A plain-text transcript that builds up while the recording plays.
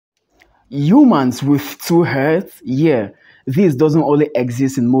Humans with two heads? Yeah, this doesn't only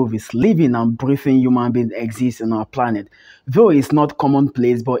exist in movies. Living and breathing human beings exist on our planet. Though it's not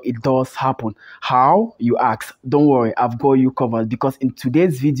commonplace, but it does happen. How? You ask. Don't worry, I've got you covered because in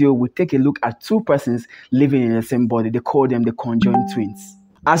today's video, we take a look at two persons living in the same body. They call them the conjoined twins.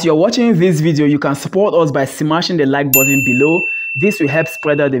 As you're watching this video, you can support us by smashing the like button below. This will help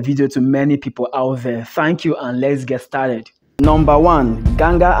spread out the video to many people out there. Thank you and let's get started. Number 1.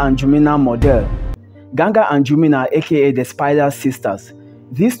 Ganga and Jumina model. Ganga and Jumina, aka the Spider Sisters.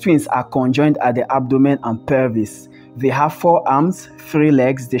 These twins are conjoined at the abdomen and pelvis. They have 4 arms, 3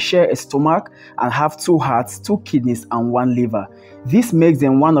 legs, they share a stomach and have 2 hearts, 2 kidneys and 1 liver. This makes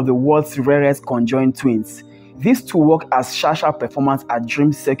them one of the world's rarest conjoined twins. These two work as sharp performers at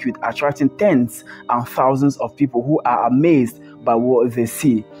Dream Circuit, attracting tens and thousands of people who are amazed by what they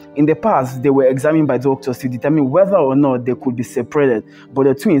see. In the past, they were examined by doctors to determine whether or not they could be separated, but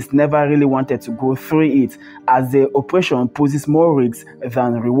the twins never really wanted to go through it, as the operation poses more risks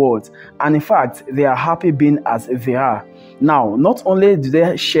than rewards. And in fact, they are happy being as they are. Now, not only do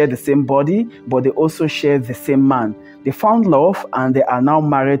they share the same body, but they also share the same man. They found love and they are now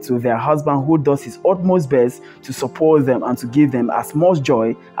married to their husband, who does his utmost best to support them and to give them as much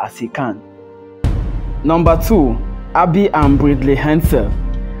joy as he can. Number 2. Abby and Brintley Hensel.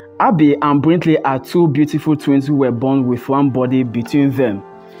 Abby and Brintley are two beautiful twins who were born with one body between them.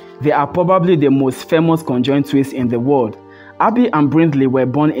 They are probably the most famous conjoined twins in the world. Abby and Brintley were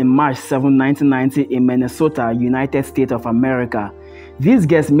born in March 7, 1990 in Minnesota, United States of America. These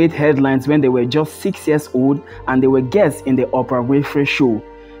girls made headlines when they were just 6 years old and they were guests in the Oprah Winfrey Show.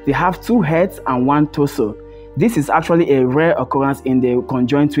 They have 2 heads and 1 torso. This is actually a rare occurrence in the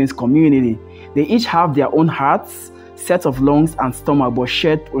conjoined twins community. They each have their own hearts, set of lungs and stomach, but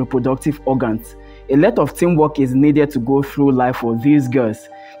shared reproductive organs. A lot of teamwork is needed to go through life for these girls.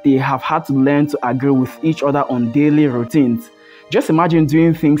 They have had to learn to agree with each other on daily routines. Just imagine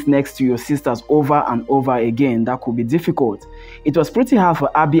doing things next to your sisters over and over again. That could be difficult. It was pretty hard for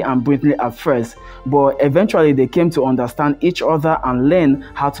Abby and Brintley at first, but eventually they came to understand each other and learn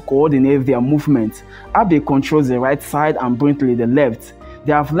how to coordinate their movements. Abby controls the right side and Brintley the left.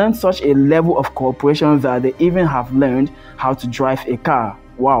 They have learned such a level of cooperation that they even have learned how to drive a car.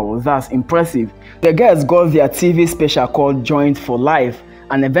 Wow, that's impressive. The girls got their TV special called Joined for Life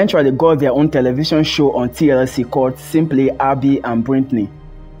and eventually got their own television show on TLC called simply Abby and Brintley.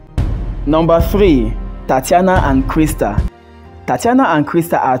 Number 3. Tatiana and Krista. Tatiana and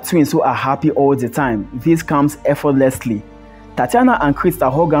Krista are twins who are happy all the time. This comes effortlessly. Tatiana and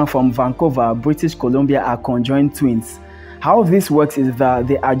Krista Hogan from Vancouver, British Columbia are conjoined twins. How this works is that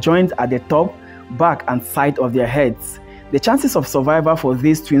they are joined at the top, back and side of their heads. The chances of survival for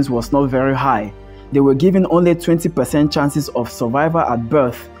these twins was not very high. They were given only 20% chances of survival at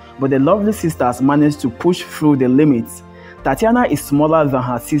birth, but the lovely sisters managed to push through the limits. Tatiana is smaller than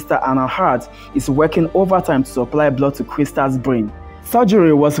her sister and her heart is working overtime to supply blood to Krista's brain.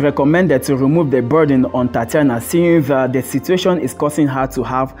 Surgery was recommended to remove the burden on Tatiana, seeing that the situation is causing her to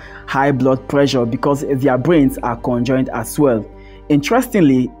have high blood pressure because their brains are conjoined as well.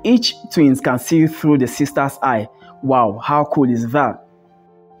 Interestingly, each twins can see through the sister's eye. Wow, how cool is that?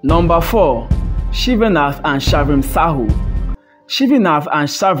 Number 4. Shivanath and Shavrim Sahu. Shivanath and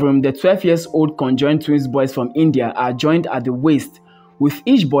Shavrim, the 12-year-old conjoined twins boys from India, are joined at the waist, with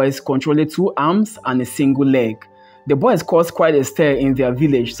each boy controlling 2 arms and a single leg. The boys caused quite a stir in their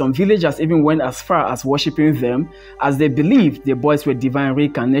village. Some villagers even went as far as worshipping them, as they believed the boys were divine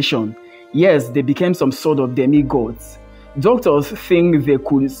reincarnation. Yes, they became some sort of demigods. Doctors think they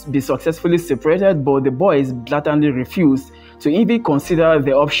could be successfully separated, but the boys blatantly refused to even consider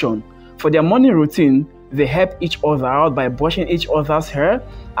the option. For their morning routine, they help each other out by brushing each other's hair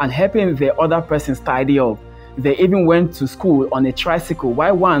and helping the other persons tidy up. They even went to school on a tricycle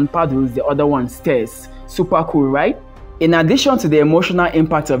while one paddles, the other one stares. Super cool, right? In addition to the emotional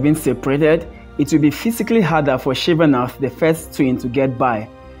impact of being separated, it will be physically harder for Shivanath, the first twin, to get by.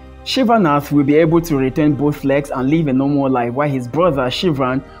 Shivanath will be able to retain both legs and live a normal life, while his brother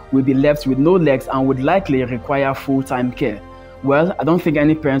Shivran will be left with no legs and would likely require full-time care. Well, I don't think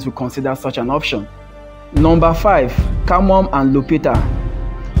any parents will consider such an option. Number 5. Kamon and Lupita.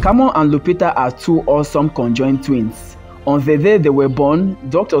 Kamon and Lupita are 2 awesome conjoined twins. On the day they were born,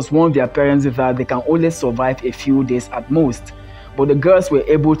 doctors warned their parents that they can only survive a few days at most, but the girls were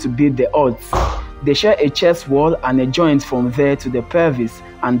able to beat the odds. They share a chest wall and a joint from there to the pelvis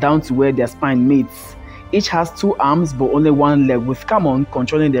and down to where their spine meets. Each has 2 arms but only 1 leg, with Kamon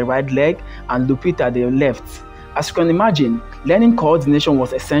controlling the right leg and Lupita the left. As you can imagine, learning coordination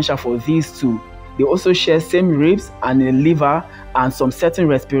was essential for these two. They also share same ribs and a liver and some certain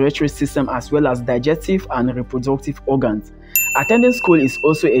respiratory system as well as digestive and reproductive organs. Attending school is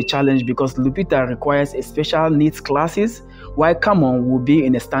also a challenge because Lupita requires a special needs classes, while Camon will be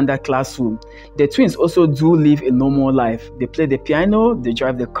in a standard classroom. The twins also do live a normal life. They play the piano, they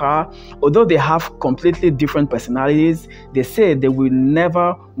drive the car. Although they have completely different personalities, they say they will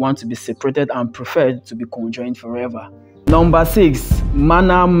never want to be separated and prefer to be conjoined forever. Number 6.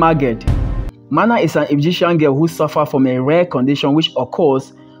 Mana Maged. Mana is an Egyptian girl who suffers from a rare condition which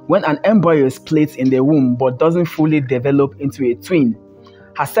occurs when an embryo is placed in the womb but doesn't fully develop into a twin.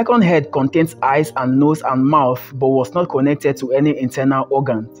 Her second head contains eyes and nose and mouth but was not connected to any internal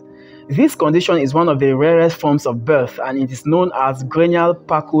organs. This condition is one of the rarest forms of birth and it is known as cranial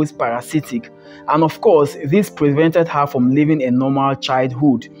Pacos parasitic. And of course, this prevented her from living a normal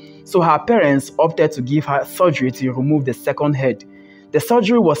childhood. So her parents opted to give her surgery to remove the second head. The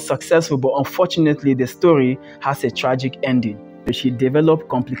surgery was successful, but unfortunately the story has a tragic ending. She developed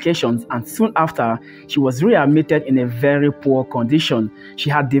complications and soon after, she was readmitted in a very poor condition. She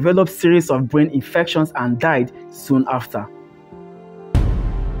had developed a series of brain infections and died soon after.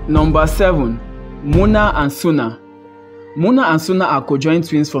 Number 7. Muna and Suna. Muna and Suna are conjoined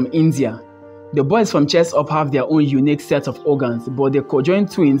twins from India. The boys from chest up have their own unique set of organs, but the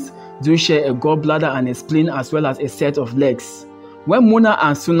conjoined twins do share a gallbladder and a spleen as well as a set of legs. When Muna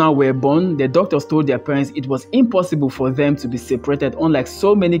and Suna were born, the doctors told their parents it was impossible for them to be separated, unlike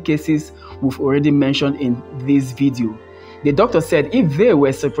so many cases we've already mentioned in this video. The doctor said if they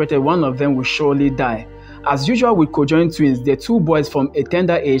were separated, one of them would surely die. As usual with conjoined twins, the two boys from a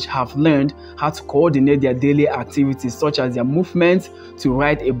tender age have learned how to coordinate their daily activities such as their movements to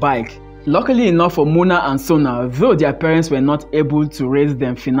ride a bike. Luckily enough for Muna and Suna, though their parents were not able to raise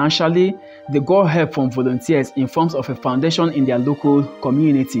them financially, they got help from volunteers in forms of a foundation in their local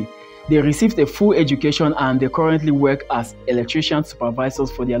community. They received a full education and they currently work as electrician supervisors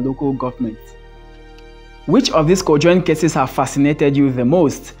for their local government. Which of these conjoined cases have fascinated you the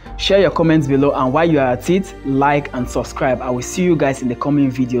most? Share your comments below, and while you are at it, like and subscribe. I will see you guys in the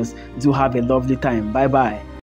coming videos. Do have a lovely time. Bye bye.